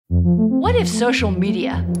What if social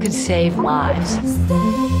media could save lives?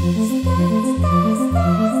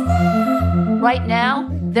 Right now,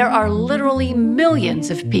 there are literally millions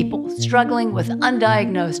of people struggling with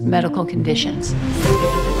undiagnosed medical conditions.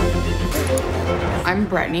 I'm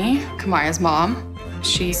Brittany, Kamaya's mom.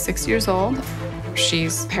 She's 6 years old.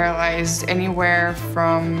 She's paralyzed anywhere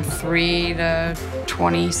from 3 to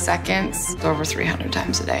 20 seconds, over 300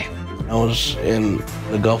 times a day. I was in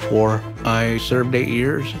the Gulf War. I served 8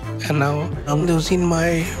 years, and now I'm losing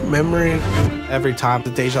my memory. Every time the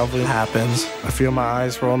deja vu happens, I feel my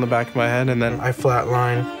eyes roll in the back of my head, and then I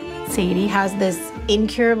flatline. Sadie has this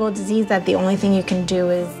incurable disease that the only thing you can do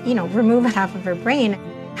is, remove half of her brain.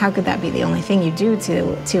 How could that be the only thing you do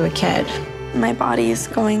to a kid? My body is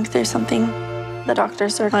going through something. The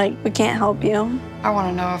doctors are like, we can't help you. I want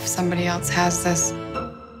to know if somebody else has this.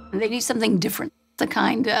 They need something different, the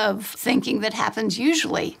kind of thinking that happens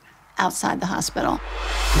usually outside the hospital.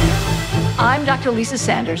 I'm Dr. Lisa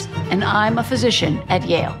Sanders, and I'm a physician at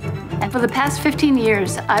Yale. And for the past 15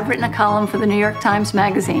 years, I've written a column for the New York Times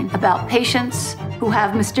Magazine about patients who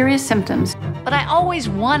have mysterious symptoms. But I always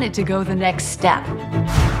wanted to go the next step.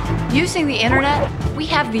 Using the internet, we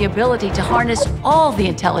have the ability to harness all the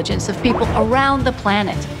intelligence of people around the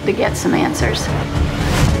planet to get some answers.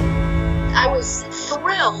 I was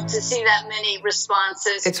thrilled to see that many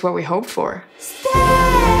responses. It's what we hoped for.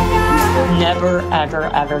 Never, ever,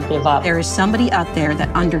 ever give up. There is somebody out there that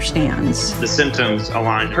understands. The symptoms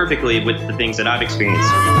align perfectly with the things that I've experienced.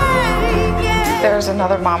 There's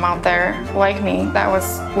another mom out there like me that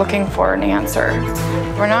was looking for an answer.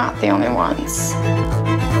 We're not the only ones.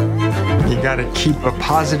 You gotta keep a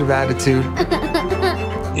positive attitude.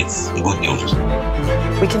 It's good news.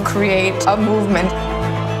 We can create a movement.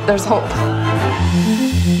 There's hope.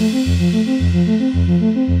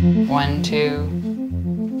 1, 2.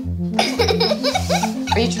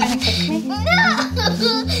 Are you trying to kick me? No!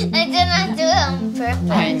 I did not do it on purpose.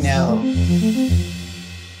 I know.